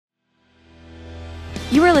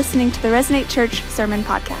You are listening to the Resonate Church Sermon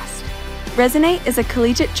Podcast. Resonate is a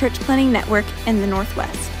collegiate church planting network in the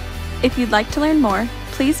Northwest. If you'd like to learn more,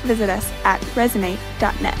 please visit us at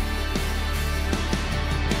resonate.net.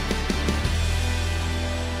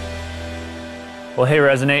 Well, hey,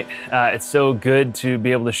 Resonate. It's so good to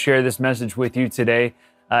be able to share this message with you today.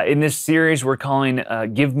 In this series we're calling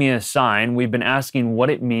Give Me a Sign, we've been asking what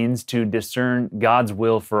it means to discern God's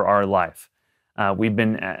will for our life. We've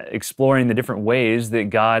been exploring the different ways that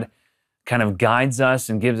God kind of guides us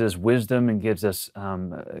and gives us wisdom and gives us,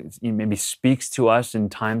 maybe speaks to us in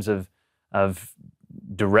times of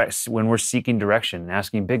direct, when we're seeking direction and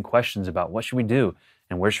asking big questions about what should we do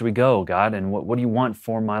and where should we go, God, and what do you want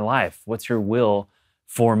for my life? What's your will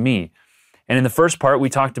for me? And in the first part, we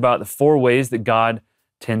talked about the 4 ways that God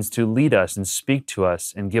tends to lead us and speak to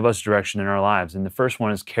us and give us direction in our lives. And the first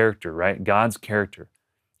one is character, right? God's character.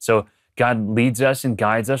 So God leads us and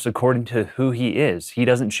guides us according to who He is. He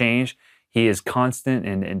doesn't change. He is constant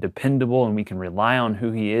and dependable, and we can rely on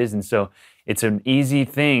who He is. And so it's an easy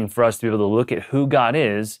thing for us to be able to look at who God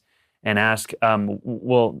is and ask,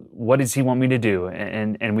 well, what does He want me to do?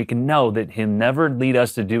 And we can know that He'll never lead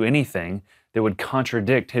us to do anything that would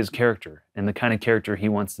contradict His character and the kind of character He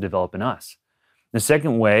wants to develop in us. The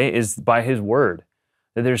second way is by His Word,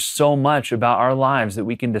 that there's so much about our lives that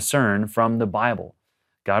we can discern from the Bible.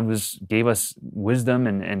 God gave us wisdom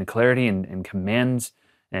and clarity and commands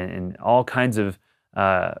and all kinds of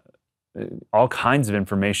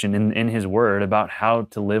information in His Word about how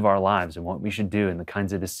to live our lives and what we should do and the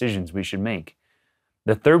kinds of decisions we should make.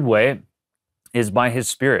 The third way is by His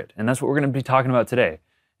Spirit, and that's what we're going to be talking about today,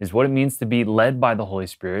 is what it means to be led by the Holy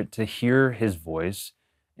Spirit, to hear His voice,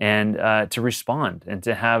 and to respond and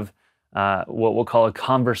to have what we'll call a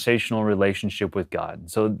conversational relationship with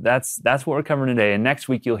God. So that's what we're covering today. And next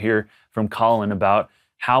week, you'll hear from Colin about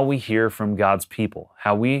how we hear from God's people,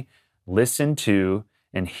 how we listen to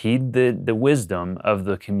and heed the wisdom of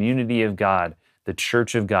the community of God, the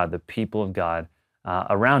church of God, the people of God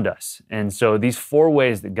around us. And so these 4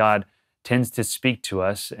 ways that God tends to speak to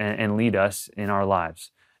us and lead us in our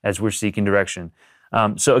lives as we're seeking direction.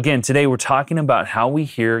 So again, today we're talking about how we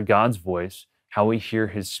hear God's voice, how we hear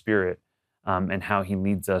His Spirit, and how He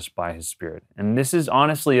leads us by His Spirit. And this is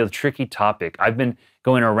honestly a tricky topic. I've been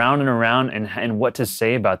going around and around and what to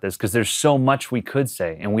say about this because there's so much we could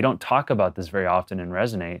say, and we don't talk about this very often in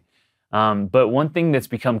Resonate. But one thing that's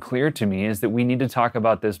become clear to me is that we need to talk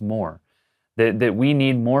about this more, that we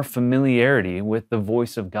need more familiarity with the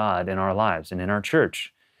voice of God in our lives and in our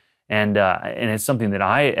church. And it's something that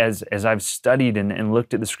as I've studied and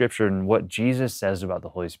looked at the Scripture and what Jesus says about the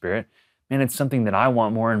Holy Spirit, man, it's something that I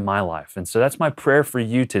want more in my life. And so that's my prayer for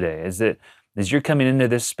you today, is that as you're coming into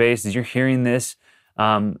this space, as you're hearing this,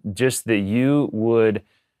 just that you would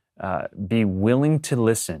be willing to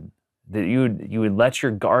listen, that you would let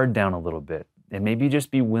your guard down a little bit, and maybe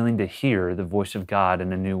just be willing to hear the voice of God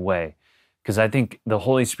in a new way. Because I think the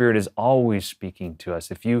Holy Spirit is always speaking to us.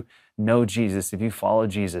 If you know Jesus, if you follow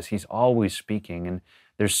Jesus, He's always speaking. And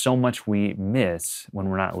there's so much we miss when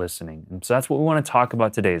we're not listening. And so that's what we want to talk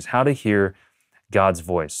about today, is how to hear God's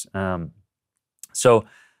voice.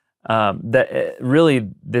 Really,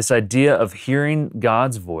 this idea of hearing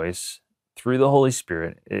God's voice through the Holy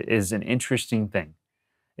Spirit is an interesting thing.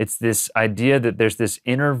 It's this idea that there's this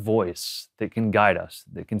inner voice that can guide us,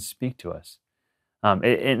 that can speak to us.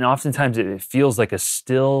 And oftentimes it feels like a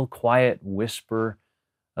still, quiet whisper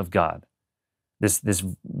of God. This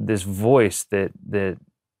voice that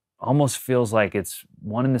almost feels like it's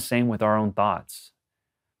one and the same with our own thoughts.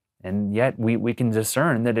 And yet we can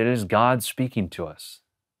discern that it is God speaking to us.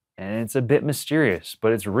 And it's a bit mysterious,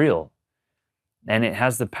 but it's real. And it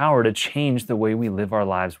has the power to change the way we live our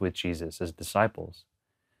lives with Jesus as disciples.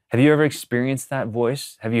 Have you ever experienced that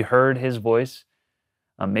voice? Have you heard His voice?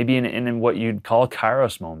 Maybe in what you'd call a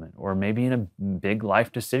Kairos moment, or maybe in a big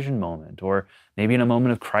life decision moment, or maybe in a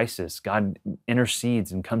moment of crisis. God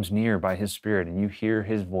intercedes and comes near by His Spirit, and you hear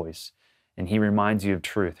His voice, and He reminds you of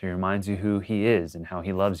truth. He reminds you who He is and how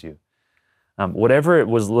He loves you. Whatever it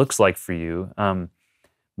looks like for you,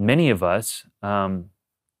 many of us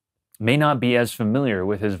may not be as familiar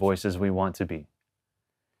with His voice as we want to be.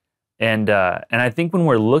 And I think when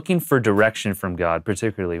we're looking for direction from God,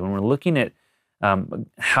 particularly when we're looking at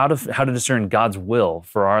how to discern God's will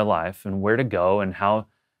for our life and where to go and how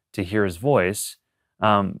to hear His voice,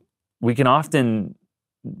 we often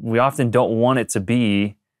don't want it to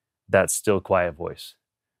be that still, quiet voice,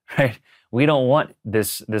 right? We don't want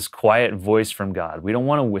this quiet voice from God. We don't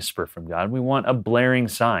want a whisper from God. We want a blaring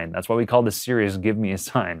sign. That's why we call this series "Give Me a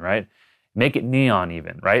Sign," right? Make it neon,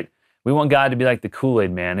 even, right? We want God to be like the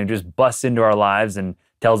Kool-Aid man who just busts into our lives and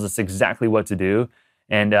tells us exactly what to do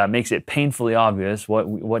and makes it painfully obvious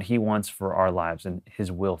what he wants for our lives and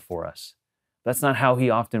his will for us. That's not how he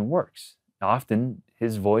often works. Often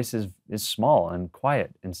his voice is small and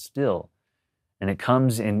quiet and still. And it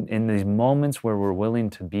comes in these moments where we're willing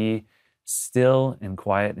to be still and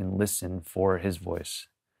quiet and listen for his voice.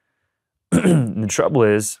 The trouble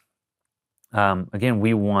is, again,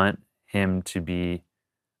 we want him to be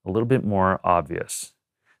a little bit more obvious.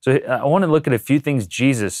 So I want to look at a few things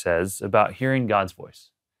Jesus says about hearing God's voice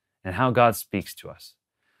and how God speaks to us.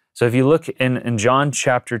 So if you look in John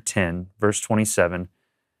chapter 10, verse 27,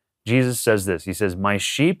 Jesus says this. He says, "My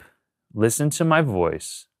sheep listen to my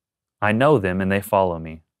voice. I know them and they follow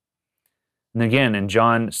me." And again, in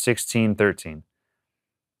John 16:13,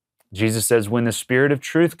 Jesus says, "When the Spirit of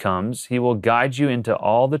truth comes, he will guide you into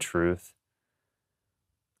all the truth,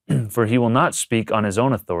 for he will not speak on his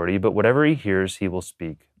own authority, but whatever he hears, he will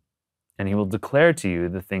speak, and he will declare to you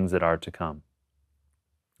the things that are to come."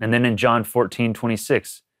 And then in John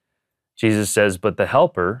 14:26, Jesus says, "But the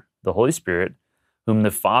Helper, the Holy Spirit, whom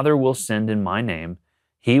the Father will send in my name,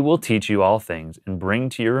 he will teach you all things and bring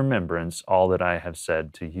to your remembrance all that I have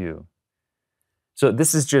said to you." So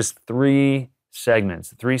this is just three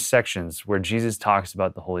segments, three sections where Jesus talks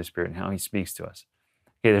about the Holy Spirit and how he speaks to us.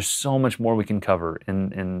 Okay, there's so much more we can cover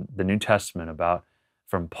in the New Testament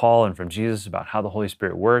from Paul and from Jesus about how the Holy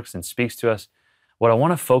Spirit works and speaks to us. What I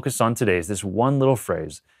want to focus on today is this one little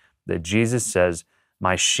phrase that Jesus says,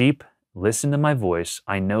 "My sheep listen to my voice.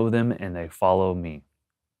 I know them and they follow me."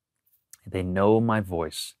 They know my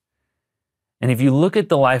voice. And if you look at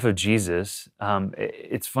the life of Jesus,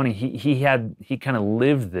 it's funny, he kind of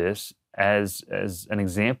lived this as an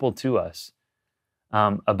example to us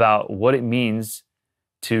about what it means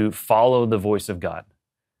to follow the voice of God,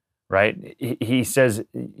 right? He says,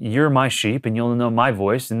 "You're my sheep and you'll know my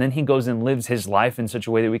voice." And then he goes and lives his life in such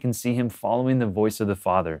a way that we can see him following the voice of the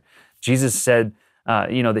Father. Jesus said,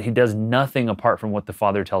 that he does nothing apart from what the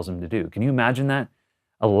Father tells him to do. Can you imagine that?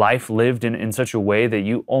 A life lived in such a way that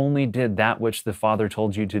you only did that which the Father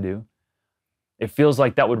told you to do? It feels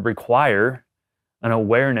like that would require an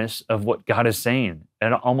awareness of what God is saying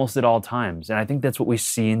almost at all times. And I think that's what we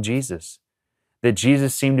see in Jesus, that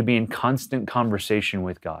Jesus seemed to be in constant conversation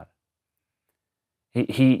with God.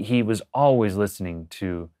 He was always listening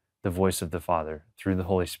to the voice of the Father through the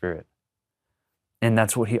Holy Spirit. And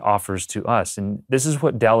that's what he offers to us. And this is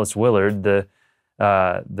what Dallas Willard, the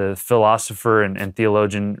philosopher and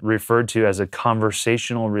theologian, referred to as a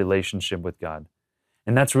conversational relationship with God.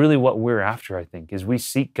 And that's really what we're after, I think, is we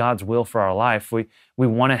seek God's will for our life. We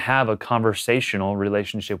want to have a conversational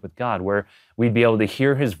relationship with God where we'd be able to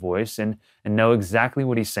hear his voice and know exactly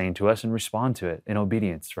what he's saying to us and respond to it in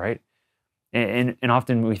obedience, right? And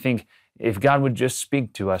often we think if God would just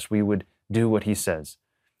speak to us, we would do what he says.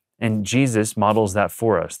 And Jesus models that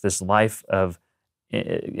for us, this life of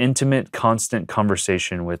intimate, constant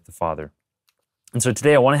conversation with the Father. And so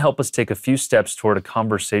today I want to help us take a few steps toward a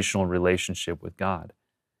conversational relationship with God.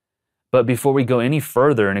 But before we go any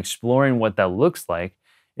further in exploring what that looks like,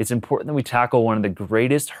 it's important that we tackle one of the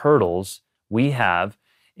greatest hurdles we have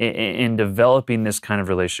in developing this kind of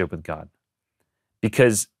relationship with God.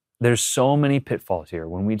 Because there's so many pitfalls here.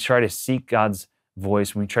 When we try to seek God's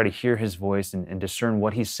voice, when we try to hear his voice and discern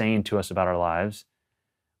what he's saying to us about our lives,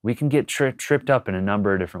 we can get tripped up in a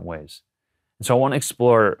number of different ways. And so I want to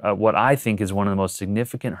explore what I think is one of the most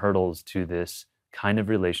significant hurdles to this kind of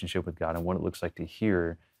relationship with God and what it looks like to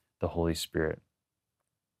hear the Holy Spirit.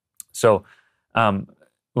 So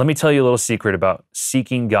let me tell you a little secret about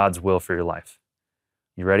seeking God's will for your life.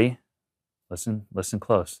 You ready? Listen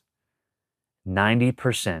close.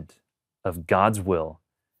 90% of God's will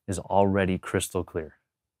is already crystal clear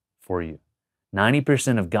for you.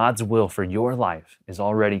 90% of God's will for your life is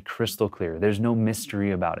already crystal clear. There's no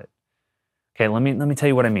mystery about it. Okay, let me tell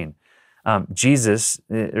you what I mean. Jesus,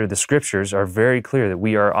 or the scriptures, are very clear that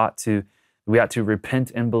we ought to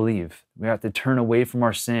repent and believe. We ought to turn away from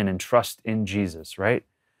our sin and trust in Jesus, right?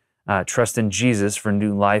 Trust in Jesus for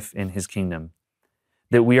new life in his kingdom.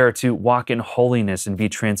 That we are to walk in holiness and be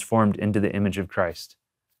transformed into the image of Christ.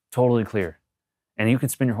 Totally clear. And you can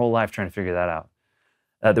spend your whole life trying to figure that out.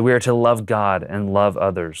 That we are to love God and love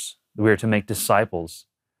others. That we are to make disciples.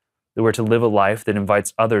 That we're to live a life that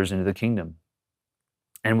invites others into the kingdom.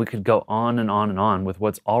 And we could go on and on and on with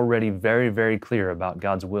what's already very, very clear about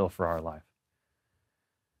God's will for our life.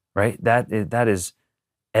 Right? That is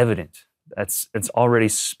evident. It's already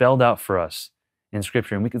spelled out for us in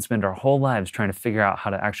Scripture, and we could spend our whole lives trying to figure out how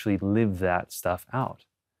to actually live that stuff out.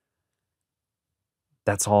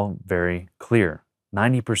 That's all very clear.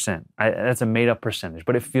 90%. That's a made up percentage,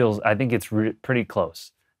 but I think it's pretty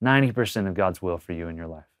close. 90% of God's will for you in your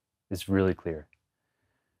life is really clear.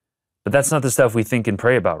 But that's not the stuff we think and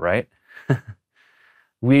pray about, right?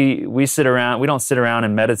 We don't sit around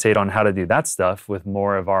and meditate on how to do that stuff with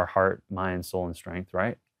more of our heart, mind, soul, and strength,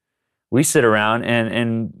 right? We sit around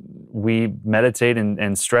and we meditate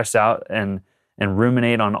and stress out and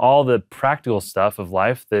ruminate on all the practical stuff of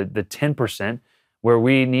life, the 10% where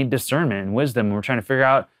we need discernment and wisdom. And we're trying to figure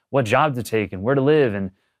out what job to take and where to live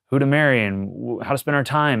and who to marry and how to spend our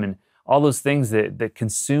time and all those things that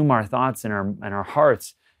consume our thoughts and our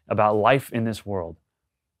hearts about life in this world.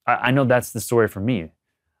 I know that's the story for me.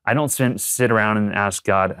 I don't sit around and ask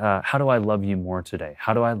God, how do I love you more today?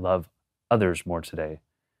 How do I love others more today?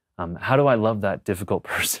 How do I love that difficult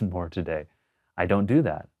person more today? I don't do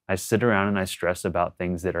that. I sit around and I stress about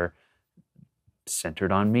things that are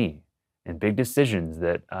centered on me and big decisions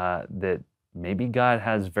that maybe God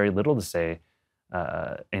has very little to say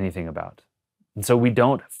anything about. And so we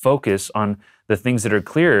don't focus on the things that are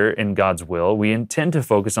clear in God's will. We intend to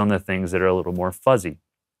focus on the things that are a little more fuzzy.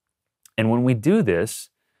 And when we do this,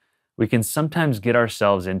 we can sometimes get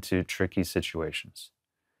ourselves into tricky situations.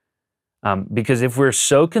 Because if we're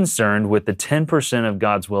so concerned with the 10% of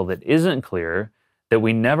God's will that isn't clear, that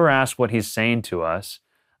we never ask what He's saying to us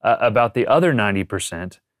about the other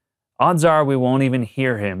 90%, odds are we won't even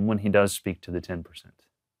hear Him when He does speak to the 10%.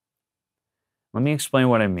 Let me explain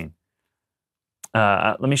what I mean.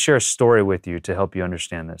 Let me share a story with you to help you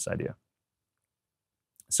understand this idea.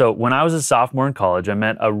 So when I was a sophomore in college, I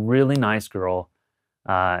met a really nice girl,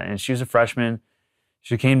 and she was a freshman.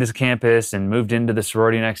 She came to campus and moved into the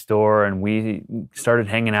sorority next door, and we started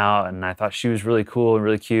hanging out, and I thought she was really cool and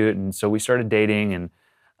really cute, and so we started dating,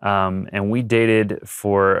 and we dated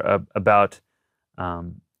for about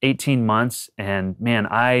 18 months, and man,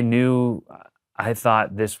 I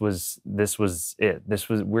thought this was it.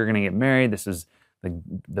 We're gonna get married. This is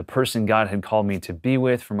the person God had called me to be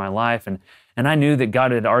with for my life, and I knew that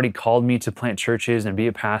God had already called me to plant churches and be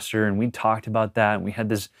a pastor, and we talked about that, and we had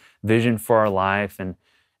this vision for our life,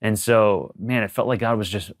 and so, man, it felt like God was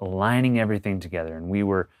just aligning everything together, and we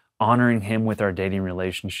were honoring Him with our dating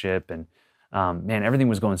relationship, and man, everything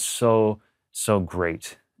was going so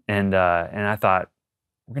great, and I thought,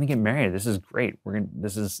 we're gonna get married. This is great.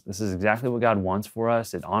 This is exactly what God wants for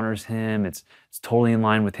us. It honors Him. It's totally in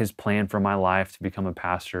line with His plan for my life to become a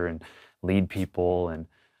pastor and lead people, and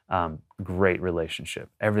great relationship.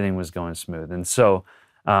 Everything was going smooth, and so.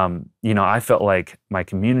 I felt like my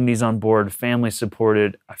community's on board, family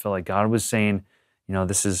supported. I felt like God was saying,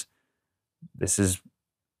 this is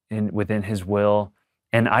within His will.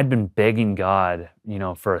 And I'd been begging God,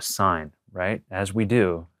 for a sign, right? As we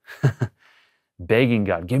do, begging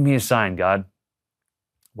God, give me a sign, God.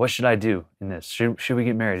 What should I do in this? Should we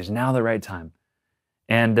get married? Is now the right time?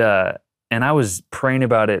 And I was praying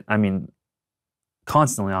about it. I mean,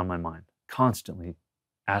 constantly on my mind, constantly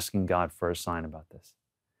asking God for a sign about this.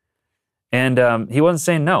 And He wasn't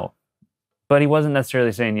saying no, but He wasn't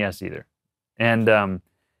necessarily saying yes either. And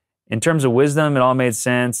in terms of wisdom, it all made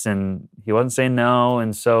sense, and He wasn't saying no.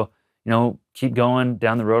 And so, keep going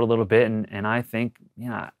down the road a little bit. And I think,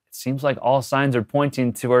 it seems like all signs are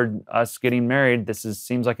pointing toward us getting married.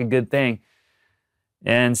 Seems like a good thing.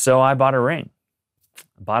 And so I bought a ring.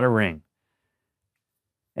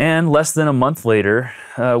 And less than a month later,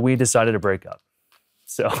 we decided to break up.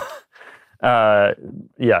 So...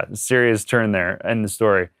 serious turn there in the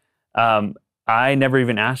story. I never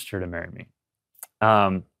even asked her to marry me.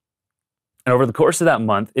 And over the course of that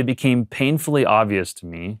month, it became painfully obvious to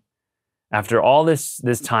me, after all this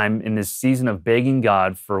time in this season of begging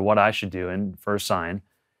God for what I should do and for a sign,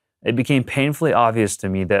 it became painfully obvious to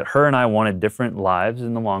me that her and I wanted different lives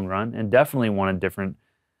in the long run, and definitely wanted different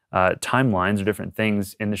timelines or different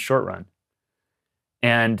things in the short run.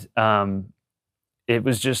 And it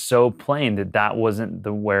was just so plain that wasn't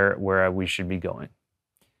where we should be going.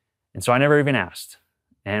 And so I never even asked.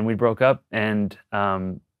 And we broke up, and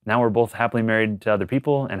now we're both happily married to other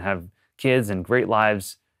people and have kids and great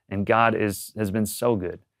lives. And God has been so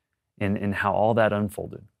good in how all that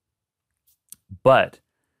unfolded. But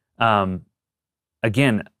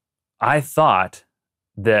again, I thought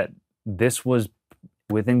that this was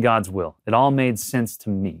within God's will. It all made sense to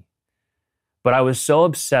me. But I was so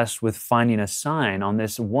obsessed with finding a sign on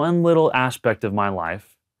this one little aspect of my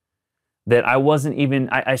life that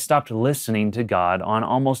I stopped listening to God on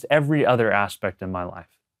almost every other aspect of my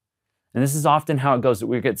life. And this is often how it goes, that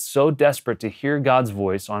we get so desperate to hear God's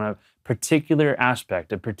voice on a particular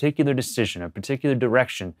aspect, a particular decision, a particular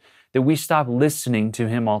direction, that we stop listening to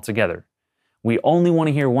Him altogether. We only want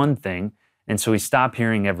to hear one thing, And so we stop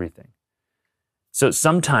hearing everything. So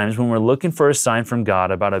sometimes when we're looking for a sign from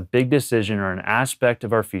God about a big decision or an aspect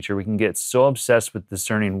of our future, we can get so obsessed with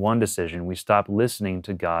discerning one decision, we stop listening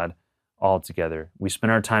to God altogether. We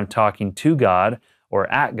spend our time talking to God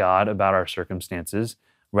or at God about our circumstances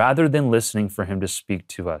rather than listening for Him to speak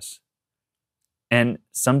to us. And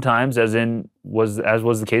sometimes, as was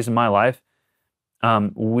the case in my life,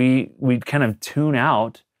 we kind of tune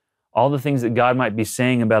out all the things that God might be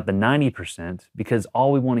saying about the 90% because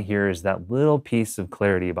all we want to hear is that little piece of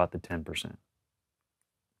clarity about the 10%.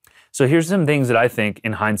 So here's some things that I think,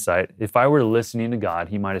 in hindsight, if I were listening to God,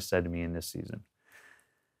 He might have said to me in this season.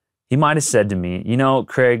 He might have said to me,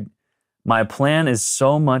 Craig, my plan is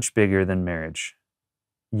so much bigger than marriage.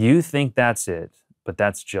 You think that's it, but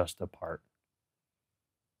that's just a part.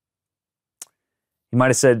 He might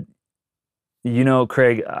have said,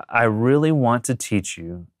 Craig, I really want to teach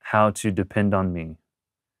you how to depend on me.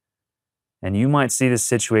 And you might see this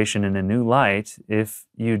situation in a new light if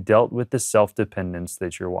you dealt with the self-dependence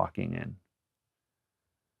that you're walking in.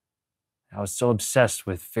 I was so obsessed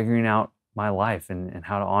with figuring out my life and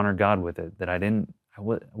how to honor God with it that I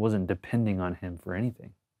wasn't depending on Him for anything.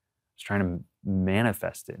 I was trying to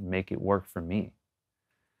manifest it and make it work for me.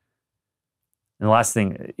 And the last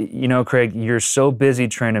thing, Craig, you're so busy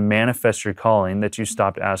trying to manifest your calling that you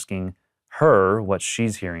stopped asking her what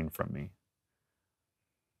she's hearing from me.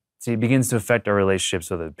 See, it begins to affect our relationships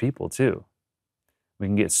with other people too. We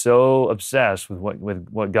can get so obsessed with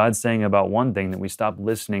what God's saying about one thing that we stop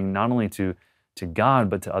listening not only to God,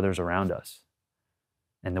 but to others around us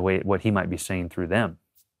and what He might be saying through them.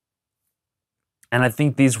 And I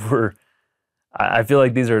think I feel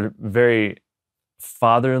like these are very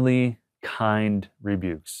fatherly, kind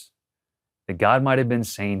rebukes that God might have been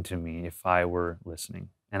saying to me if I were listening.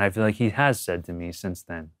 And I feel like He has said to me since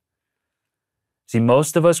then. See,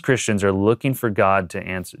 most of us Christians are looking for God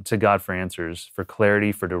to God for answers, for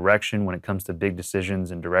clarity, for direction when it comes to big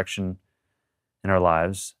decisions and direction in our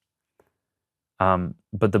lives.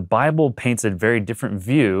 But the Bible paints a very different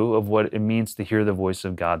view of what it means to hear the voice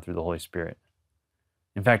of God through the Holy Spirit.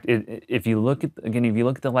 In fact, if you look at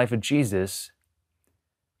the life of Jesus,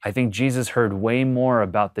 I think Jesus heard way more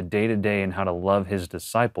about the day-to-day and how to love His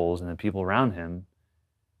disciples and the people around Him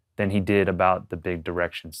than He did about the big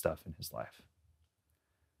direction stuff in His life.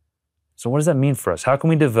 So what does that mean for us? How can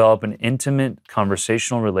we develop an intimate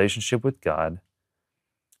conversational relationship with God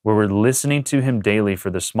where we're listening to Him daily for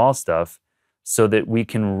the small stuff so that we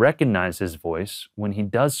can recognize His voice when He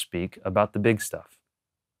does speak about the big stuff?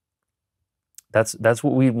 That's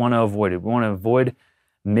what we want to avoid. We want to avoid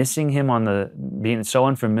missing Him being so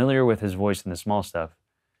unfamiliar with His voice in the small stuff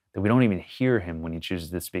that we don't even hear Him when He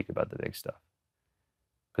chooses to speak about the big stuff.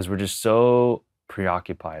 Because we're just so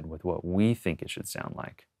preoccupied with what we think it should sound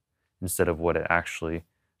like instead of what it actually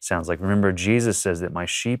sounds like. Remember, Jesus says that my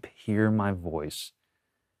sheep hear my voice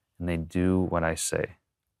and they do what I say.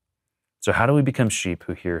 So how do we become sheep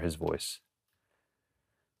who hear His voice?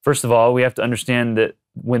 First of all, we have to understand that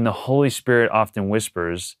when the Holy Spirit often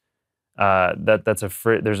whispers,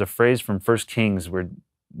 there's a phrase from 1 Kings where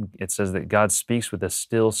it says that God speaks with a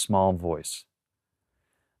still small voice.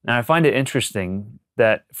 Now, I find it interesting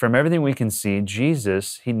that from everything we can see,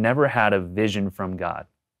 Jesus, He never had a vision from God.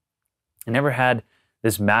 He never had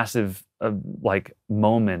this massive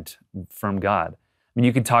moment from God. I mean,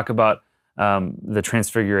 you could talk about the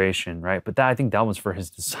transfiguration, right? But I think that was for His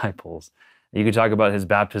disciples. You could talk about His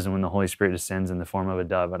baptism when the Holy Spirit descends in the form of a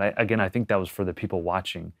dove. But I think that was for the people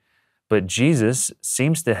watching. But Jesus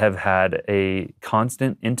seems to have had a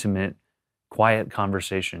constant, intimate, quiet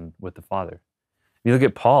conversation with the Father. You look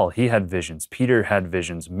at Paul, he had visions. Peter had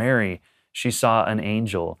visions. Mary, she saw an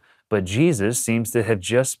angel. But Jesus seems to have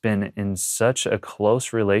just been in such a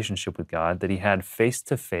close relationship with God that He had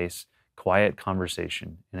face-to-face, quiet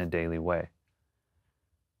conversation in a daily way.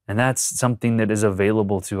 And that's something that is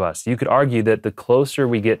available to us. You could argue that the closer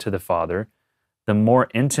we get to the Father, the more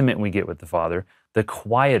intimate we get with the Father, the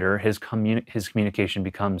quieter His communication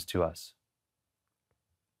becomes to us.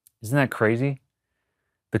 Isn't that crazy?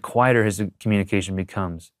 The quieter His communication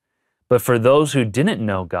becomes. But for those who didn't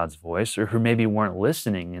know God's voice or who maybe weren't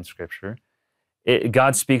listening in Scripture,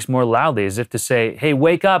 God speaks more loudly as if to say, hey,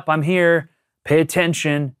 wake up, I'm here, pay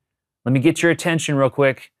attention, let me get your attention real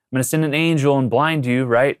quick. I'm going to send an angel and blind you,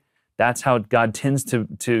 right? That's how God tends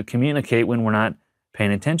to communicate when we're not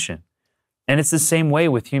paying attention. And it's the same way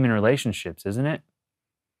with human relationships, isn't it?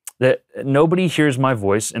 That nobody hears my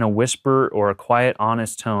voice in a whisper or a quiet,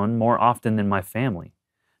 honest tone more often than my family.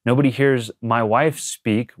 Nobody hears my wife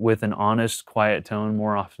speak with an honest, quiet tone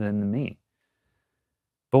more often than me.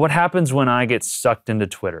 But what happens when I get sucked into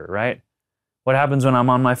Twitter, right? What happens when I'm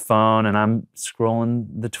on my phone and I'm scrolling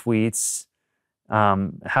the tweets?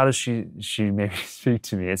 How does she maybe speak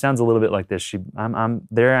to me? It sounds a little bit like this. I'm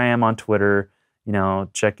there. I am on Twitter,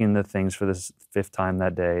 checking the things for this 5th time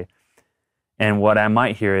that day, and what I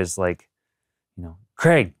might hear is like,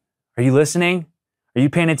 Craig, are you listening? Are you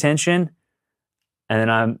paying attention? And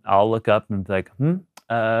then I'll look up and be like,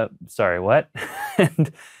 sorry, what?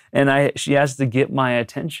 She has to get my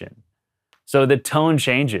attention. So the tone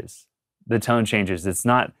changes. The tone changes. It's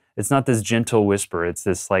not this gentle whisper. It's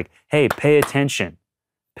this like, hey, pay attention.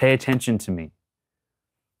 Pay attention to me.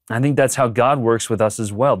 I think that's how God works with us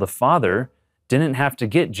as well. The Father didn't have to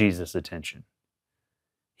get Jesus' attention.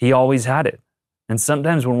 He always had it. And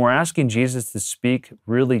sometimes when we're asking Jesus to speak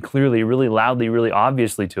really clearly, really loudly, really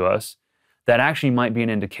obviously to us, that actually might be an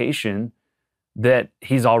indication that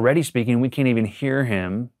he's already speaking. We can't even hear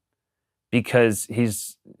him because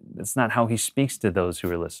that's not how he speaks to those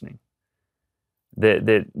who are listening.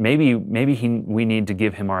 That maybe we need to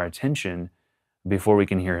give him our attention before we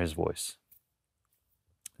can hear his voice.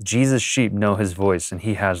 Jesus' sheep know his voice and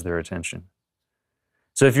he has their attention.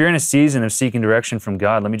 So if you're in a season of seeking direction from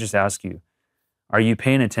God, let me just ask you, are you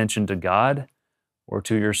paying attention to God or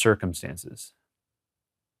to your circumstances?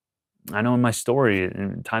 I know in my story,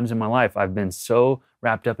 in times in my life, I've been so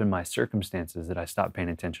wrapped up in my circumstances that I stopped paying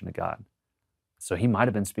attention to God. So he might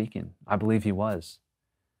have been speaking. I believe he was,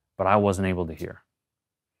 but I wasn't able to hear.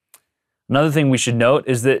 Another thing we should note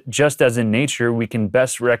is that just as in nature, we can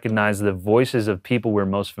best recognize the voices of people we're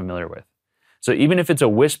most familiar with. So even if it's a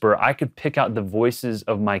whisper, I could pick out the voices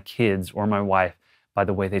of my kids or my wife by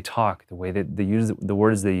the way they talk, the way that they use the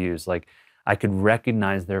words they use. Like I could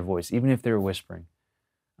recognize their voice, even if they were whispering,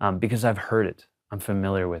 because I've heard it. I'm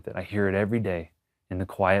familiar with it. I hear it every day in the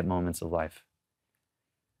quiet moments of life.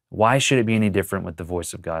 Why should it be any different with the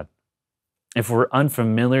voice of God? If we're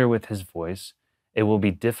unfamiliar with his voice, it will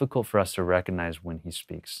be difficult for us to recognize when he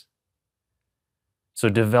speaks. So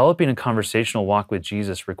developing a conversational walk with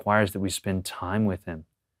Jesus requires that we spend time with him.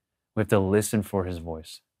 We have to listen for his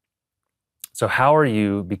voice. So how are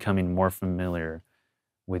you becoming more familiar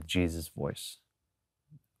with Jesus' voice?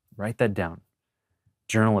 Write that down.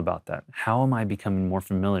 Journal about that. How am I becoming more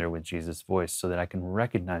familiar with Jesus' voice so that I can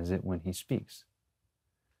recognize it when he speaks?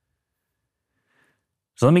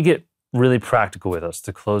 So let me get really practical with us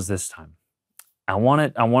to close this time. I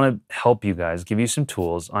want to help you guys, give you some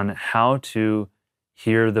tools on how to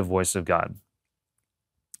hear the voice of God.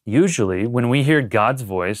 Usually, when we hear God's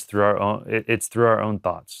voice it's through our own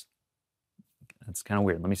thoughts. That's kind of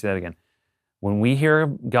weird. Let me say that again. When we hear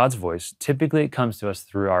God's voice, typically it comes to us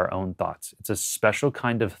through our own thoughts. It's a special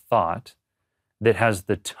kind of thought that has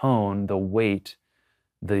the tone, the weight,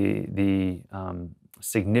 the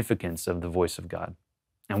significance of the voice of God.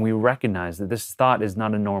 And we recognize that this thought is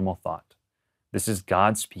not a normal thought. This is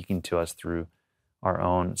God speaking to us through our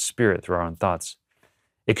own spirit, through our own thoughts.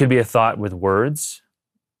 It could be a thought with words,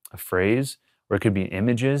 a phrase, or it could be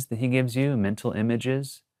images that he gives you, mental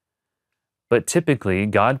images. But typically,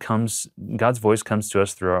 God's voice comes to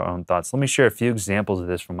us through our own thoughts. Let me share a few examples of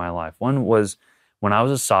this from my life. One was when I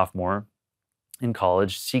was a sophomore in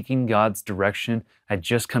college, seeking God's direction. I'd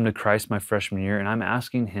just come to Christ my freshman year, and I'm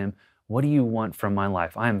asking him, what do you want from my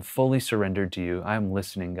life? I am fully surrendered to you. I am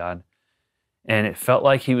listening, God. And it felt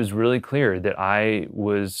like he was really clear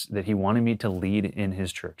that he wanted me to lead in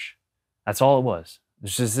his church. That's all it was.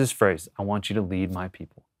 It's just this phrase, I want you to lead my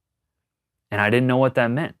people. And I didn't know what that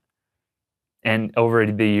meant. And over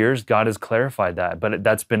the years, God has clarified that. But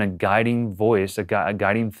that's been a guiding voice, a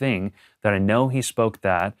guiding thing that I know he spoke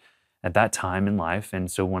that at that time in life.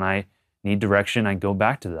 And so when I need direction, I go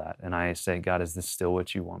back to that. And I say, God, is this still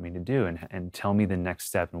what you want me to do? And tell me the next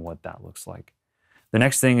step and what that looks like. The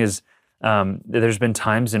next thing is, there's been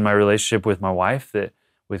times in my relationship with my wife,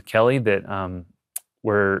 with Kelly, that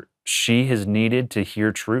where she has needed to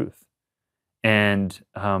hear truth. And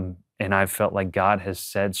I felt like God has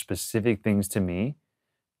said specific things to me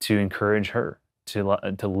to encourage her, to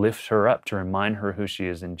lift her up, to remind her who she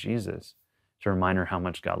is in Jesus, to remind her how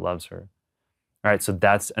much God loves her. All right, so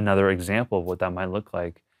that's another example of what that might look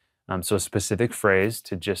like. So a specific phrase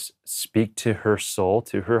to just speak to her soul,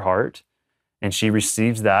 to her heart, and she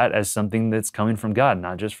receives that as something that's coming from God,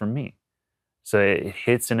 not just from me. So it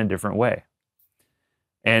hits in a different way.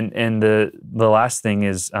 And the last thing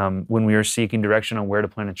is when we were seeking direction on where to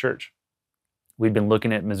plant a church. We'd been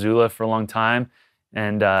looking at Missoula for a long time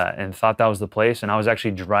and thought that was the place. And I was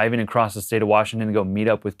actually driving across the state of Washington to go meet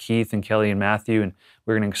up with Keith and Kelly and Matthew, and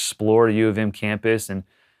we're going to explore U of M campus. And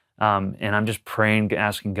I'm just praying,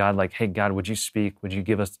 asking God, like, hey, God, would you speak? Would you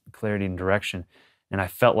give us clarity and direction? And I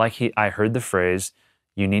felt like I heard the phrase,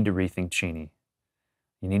 you need to rethink Cheney.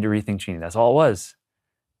 You need to rethink Cheney. That's all it was.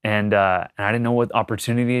 And I didn't know what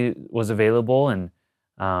opportunity was available. And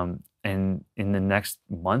in the next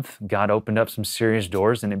month, God opened up some serious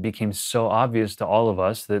doors, and it became so obvious to all of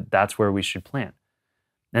us that that's where we should plant.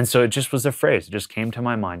 And so it just was a phrase. It just came to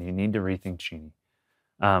my mind. You need to rethink Cheney.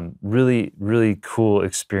 Really, really cool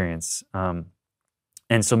experience.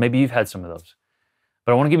 And so maybe you've had some of those.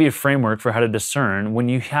 But I want to give you a framework for how to discern when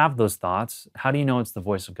you have those thoughts. How do you know it's the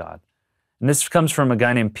voice of God? And this comes from a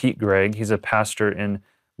guy named Pete Greig. He's a pastor in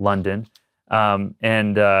London.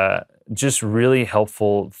 Just really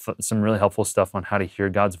helpful, some really helpful stuff on how to hear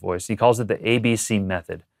God's voice. He calls it the ABC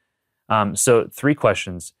method. So 3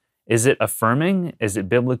 questions. Is it affirming? Is it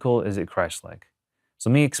biblical? Is it Christ-like? So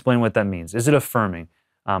let me explain what that means. Is it affirming?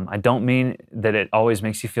 I don't mean that it always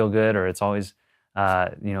makes you feel good or it's always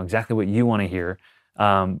exactly what you want to hear.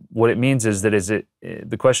 What it means is that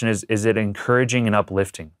the question is it encouraging and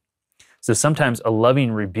uplifting? So sometimes a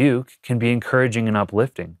loving rebuke can be encouraging and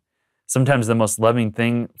uplifting. Sometimes the most loving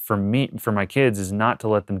thing for my kids is not to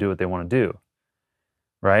let them do what they want to do,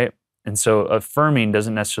 right? And so affirming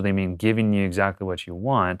doesn't necessarily mean giving you exactly what you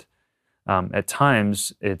want. At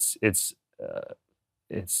times, it's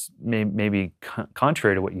maybe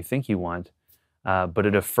contrary to what you think you want, but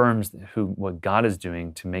it affirms what God is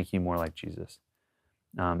doing to make you more like Jesus,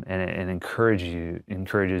 and it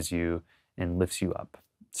encourages you and lifts you up.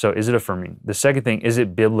 So is it affirming? The second thing, is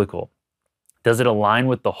it biblical? Does it align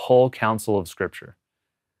with the whole counsel of Scripture?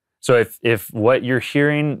 So if what you're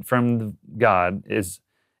hearing from God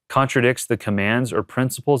contradicts the commands or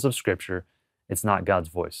principles of Scripture, it's not God's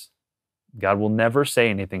voice. God will never say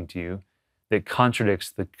anything to you that contradicts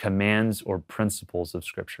the commands or principles of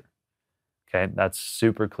Scripture. Okay, that's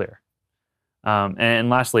super clear. And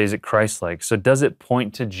lastly, is it Christ-like? So does it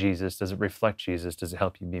point to Jesus? Does it reflect Jesus? Does it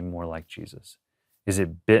help you be more like Jesus? Is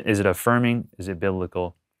it affirming? Is it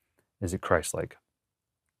biblical? Is it Christ-like?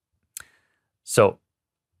 So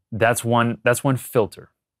that's one filter.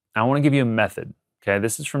 I want to give you a method. Okay,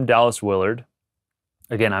 this is from Dallas Willard.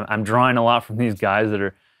 Again, I'm drawing a lot from these guys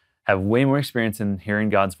that have way more experience in hearing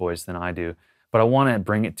God's voice than I do, but I want to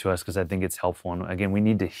bring it to us because I think it's helpful. And again, we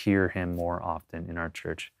need to hear him more often in our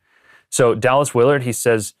church. So Dallas Willard, he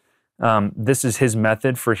says, this is his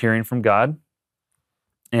method for hearing from God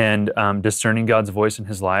and discerning God's voice in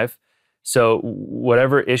his life. So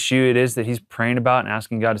whatever issue it is that he's praying about and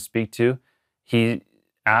asking God to speak to, he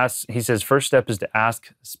says, first step is to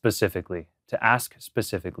ask specifically.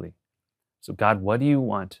 So God, what do you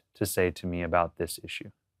want to say to me about this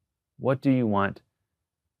issue? What do you want?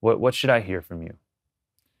 What should I hear from you?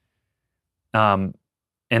 And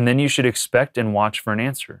then you should expect and watch for an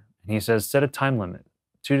answer. And he says, set a time limit,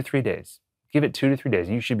 2 to 3 days. Give it 2 to 3 days.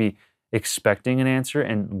 You should be expecting an answer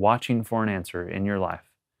and watching for an answer in your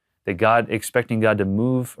life. Expecting God to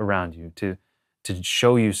move around you, to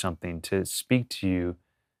show you something, to speak to you,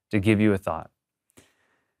 to give you a thought.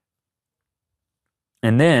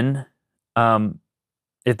 And then,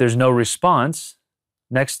 if there's no response,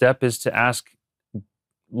 next step is to ask,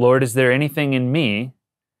 Lord, is there anything in me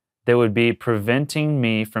that would be preventing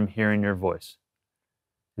me from hearing your voice?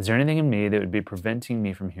 Is there anything in me that would be preventing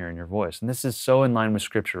me from hearing your voice? And this is so in line with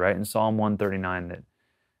Scripture, right? In Psalm 139,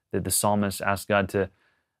 that the psalmist asked God to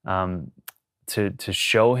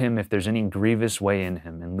show him if there's any grievous way in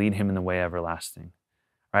him and lead him in the way everlasting.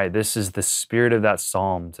 All right, this is the spirit of that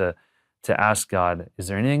psalm to ask God, is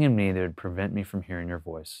there anything in me that would prevent me from hearing your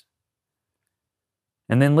voice?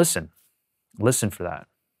 And then listen for that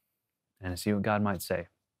and see what God might say.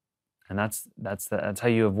 And that's how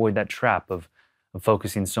you avoid that trap of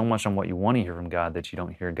focusing so much on what you want to hear from God that you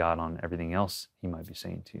don't hear God on everything else he might be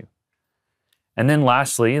saying to you. And then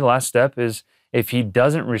lastly, the last step is if he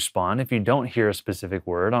doesn't respond, if you don't hear a specific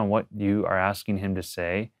word on what you are asking him to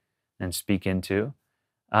say and speak into,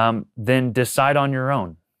 then decide on your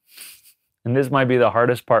own. And this might be the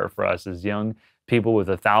hardest part for us as young people with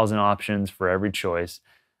 1,000 options for every choice.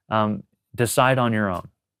 Decide on your own.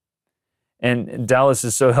 And Dallas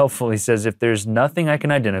is so helpful. He says, if there's nothing I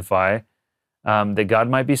can identify that God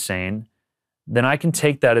might be saying, then I can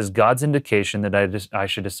take that as God's indication that I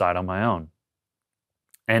should decide on my own.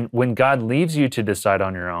 And when God leaves you to decide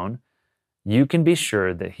on your own, you can be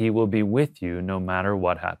sure that he will be with you no matter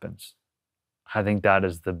what happens. I think that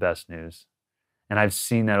is the best news. And I've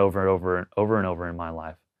seen that over and over in my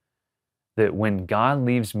life. That when God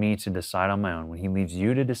leaves me to decide on my own, when he leaves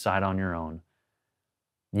you to decide on your own,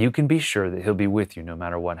 you can be sure that he'll be with you no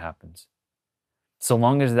matter what happens. So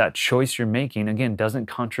long as that choice you're making, again, doesn't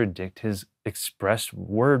contradict his expressed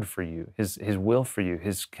word for you, his will for you,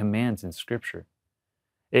 his commands in Scripture.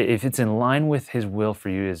 if it's in line with his will for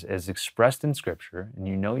you as expressed in Scripture, and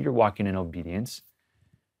you know you're walking in obedience,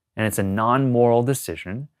 and it's a non-moral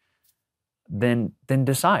decision, then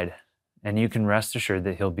decide. And you can rest assured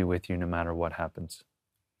that he'll be with you no matter what happens.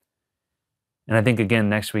 And I think, again,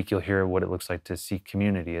 next week you'll hear what it looks like to seek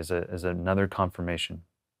community as another confirmation.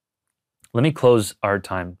 Let me close our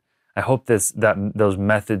time. I hope that those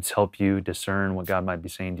methods help you discern what God might be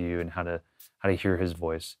saying to you and how to hear his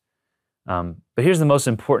voice. But here's the most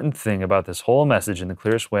important thing about this whole message in the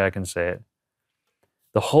clearest way I can say it.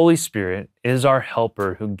 The Holy Spirit is our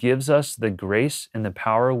helper who gives us the grace and the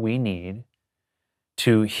power we need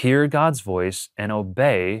to hear God's voice and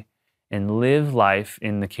obey and live life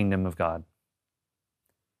in the kingdom of God.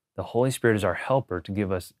 The Holy Spirit is our helper to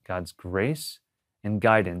give us God's grace and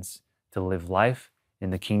guidance to live life in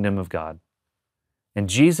the kingdom of God. And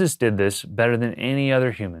Jesus did this better than any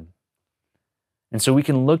other human. And so we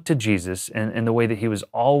can look to Jesus and the way that he was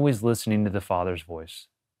always listening to the Father's voice.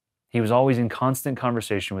 He was always in constant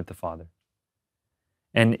conversation with the Father.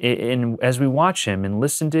 And as we watch him and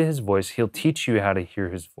listen to his voice, he'll teach you how to hear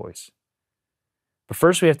his voice. But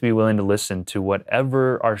first we have to be willing to listen to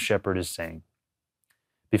whatever our shepherd is saying.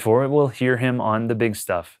 Before we'll hear him on the big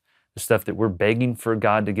stuff, the stuff that we're begging for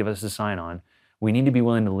God to give us a sign on, we need to be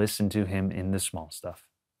willing to listen to him in the small stuff.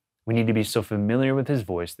 We need to be so familiar with his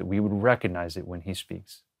voice that we would recognize it when he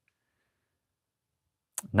speaks.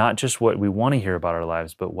 Not just what we want to hear about our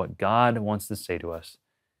lives, but what God wants to say to us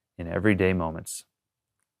in everyday moments.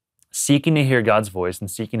 Seeking to hear God's voice and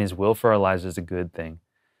seeking his will for our lives is a good thing.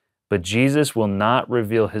 But Jesus will not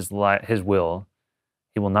reveal his will.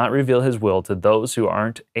 He will not reveal his will to those who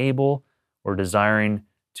aren't able or desiring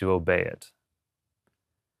to obey it.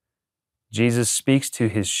 Jesus speaks to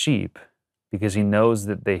his sheep because he knows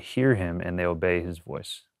that they hear him and they obey his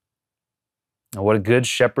voice. Now, what a good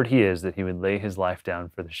shepherd he is that he would lay his life down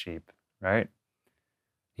for the sheep, right?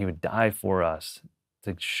 He would die for us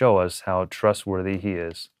to show us how trustworthy he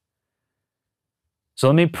is. So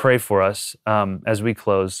let me pray for us as we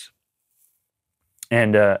close.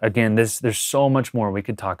 And again, there's so much more we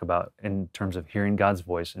could talk about in terms of hearing God's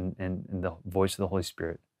voice and the voice of the Holy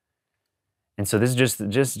Spirit. And so this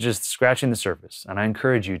is just scratching the surface. And I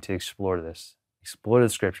encourage you to explore this. Explore the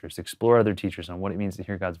Scriptures. Explore other teachers on what it means to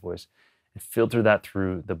hear God's voice. And filter that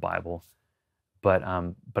through the Bible. But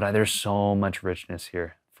there's so much richness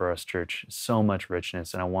here for us, church. So much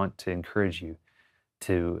richness. And I want to encourage you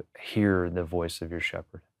to hear the voice of your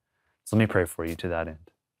shepherd. So let me pray for you to that end.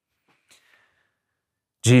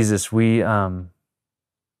 Jesus, we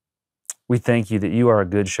thank you that you are a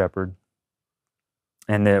good shepherd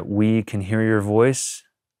and that we can hear your voice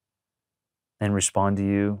and respond to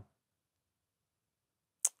you.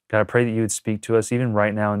 God, I pray that you would speak to us even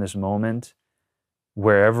right now in this moment,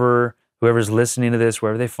 whoever's listening to this,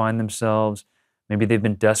 wherever they find themselves. Maybe they've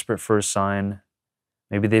been desperate for a sign.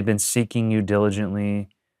 Maybe they've been seeking you diligently,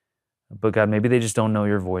 but God, maybe they just don't know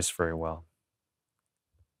your voice very well.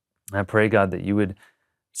 I pray, God, that you would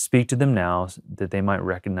speak to them now, that they might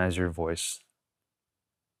recognize your voice.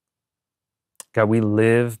 God, we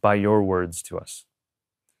live by your words to us,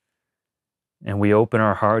 and we open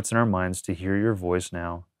our hearts and our minds to hear your voice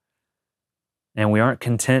now. And we aren't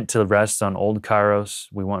content to rest on old kairos.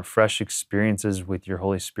 We want fresh experiences with your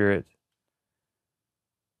Holy Spirit,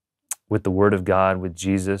 with the Word of God, with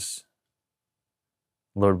Jesus.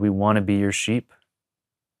 Lord, we want to be your sheep.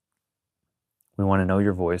 We want to know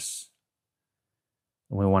your voice.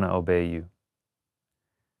 And we want to obey you.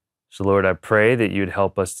 So Lord, I pray that you'd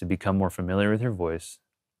help us to become more familiar with your voice,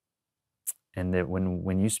 and that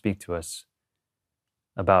when you speak to us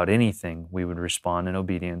about anything, we would respond in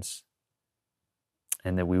obedience,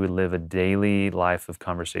 and that we would live a daily life of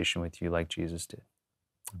conversation with you like Jesus did.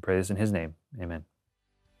 I pray this in his name. Amen.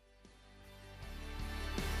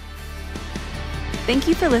 Thank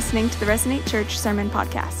you for listening to the Resonate Church Sermon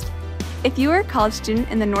Podcast. If you are a college student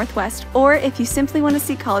in the Northwest, or if you simply want to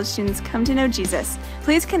see college students come to know Jesus,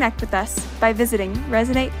 please connect with us by visiting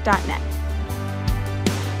resonate.net.